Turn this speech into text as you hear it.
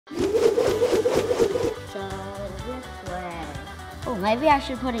So this way. Oh, maybe I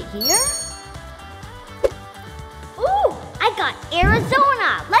should put it here? Ooh, I got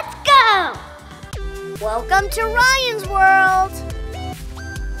Arizona. Let's go! Welcome to Ryan's World.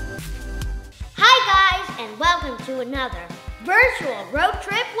 Hi guys, and welcome to another virtual road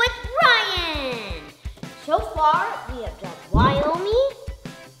trip with Ryan. So far, we have done Wyoming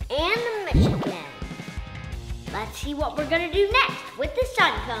and Michigan. Let's see what we're gonna do next with the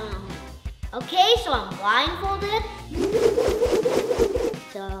sun coming home. Okay, so I'm blindfolded.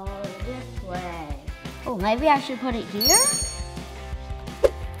 So this way. Oh, maybe I should put it here?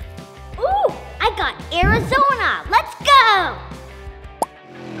 Ooh, I got Arizona. Let's go!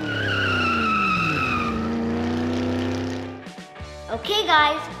 Okay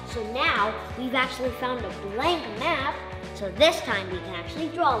guys, so now we've actually found a blank map, so this time we can actually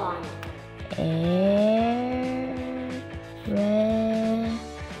draw on it.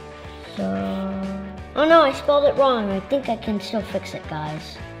 Oh no, I spelled it wrong. I think I can still fix it,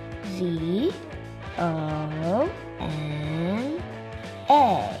 guys. Z-O-N-A.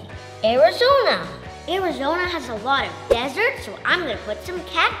 Arizona. Arizona has a lot of desert, so I'm gonna put some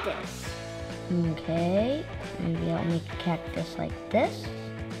cactus. Okay, maybe I'll make a cactus like this,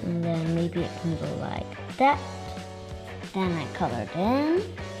 and then maybe it can go like that. Then I colored in,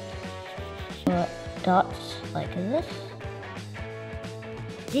 put dots like this.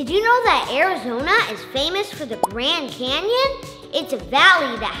 Did you know that Arizona is famous for the Grand Canyon? It's a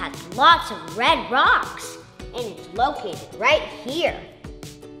valley that has lots of red rocks, and it's located right here.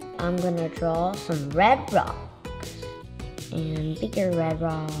 I'm gonna draw some red rocks, and bigger red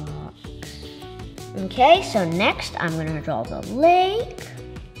rocks. Okay, so next I'm gonna draw the lake.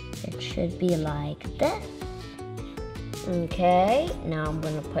 It should be like this. Okay, now I'm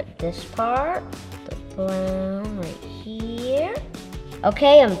gonna put this part, the brown right here.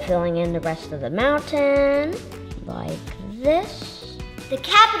 Okay, I'm filling in the rest of the mountain, like this. The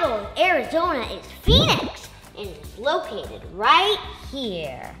capital of Arizona is Phoenix, and it's located right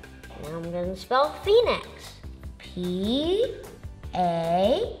here. Now I'm gonna spell Phoenix. P-H-O-E-N-I-X.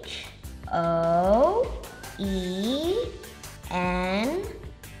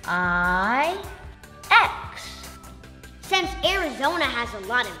 Since Arizona has a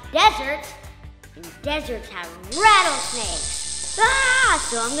lot of deserts, and deserts have rattlesnakes.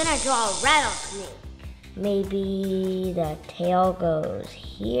 So I'm gonna draw a rattlesnake. Maybe the tail goes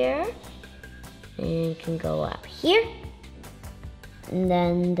here, and can go up here, and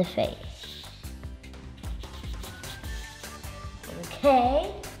then the face.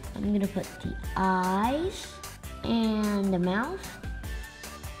 Okay, I'm gonna put the eyes and the mouth.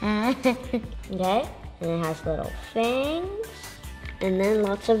 Okay, and it has little fangs, and then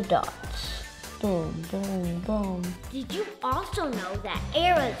lots of dots. Boom, boom, boom. Did you also know that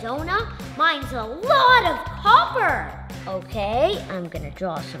Arizona mines a lot of copper? Okay, I'm gonna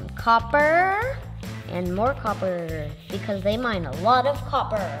draw some copper and more copper because they mine a lot of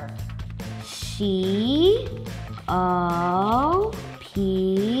copper. C-O-P-P-E-R.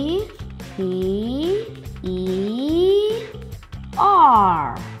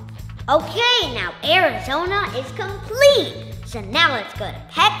 Okay, now Arizona is complete. So now let's go to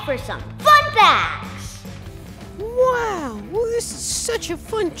Peck for some fun facts. Wow, well, this is such a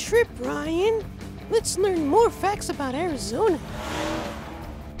fun trip, Ryan. Let's learn more facts about Arizona.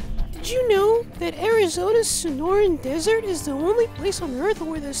 Did you know that Arizona's Sonoran Desert is the only place on Earth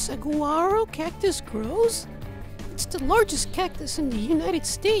where the saguaro cactus grows? It's the largest cactus in the United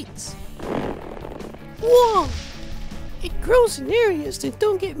States. Whoa! It grows in areas that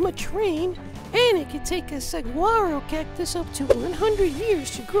don't get much rain, and it can take a saguaro cactus up to 100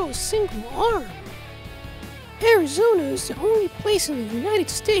 years to grow a single arm. Arizona is the only place in the United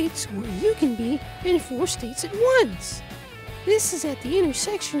States where you can be in 4 states at once. This is at the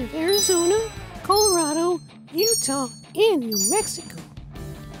intersection of Arizona, Colorado, Utah, and New Mexico.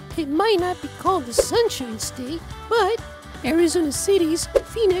 It might not be called the Sunshine State, but Arizona cities,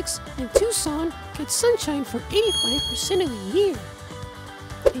 Phoenix, and Tucson get sunshine for 85% of the year.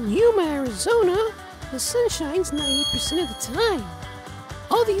 In Yuma, Arizona, the sun shines 90% of the time.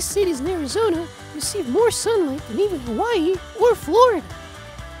 All these cities in Arizona receive more sunlight than even Hawaii or Florida.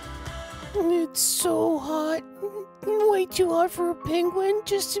 It's so hot. Way too hot for a penguin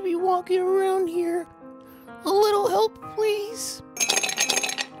just to be walking around here. A little help, please.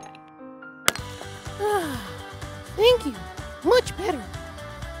 Thank you. Much better.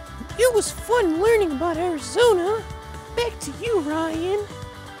 It was fun learning about Arizona. Back to you, Ryan.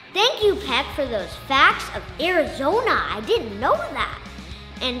 Thank you, Peck, for those facts of Arizona. I didn't know that.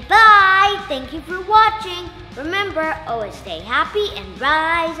 And bye. Thank you for watching. Remember, always stay happy and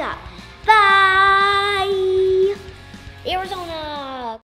rise up. Bye!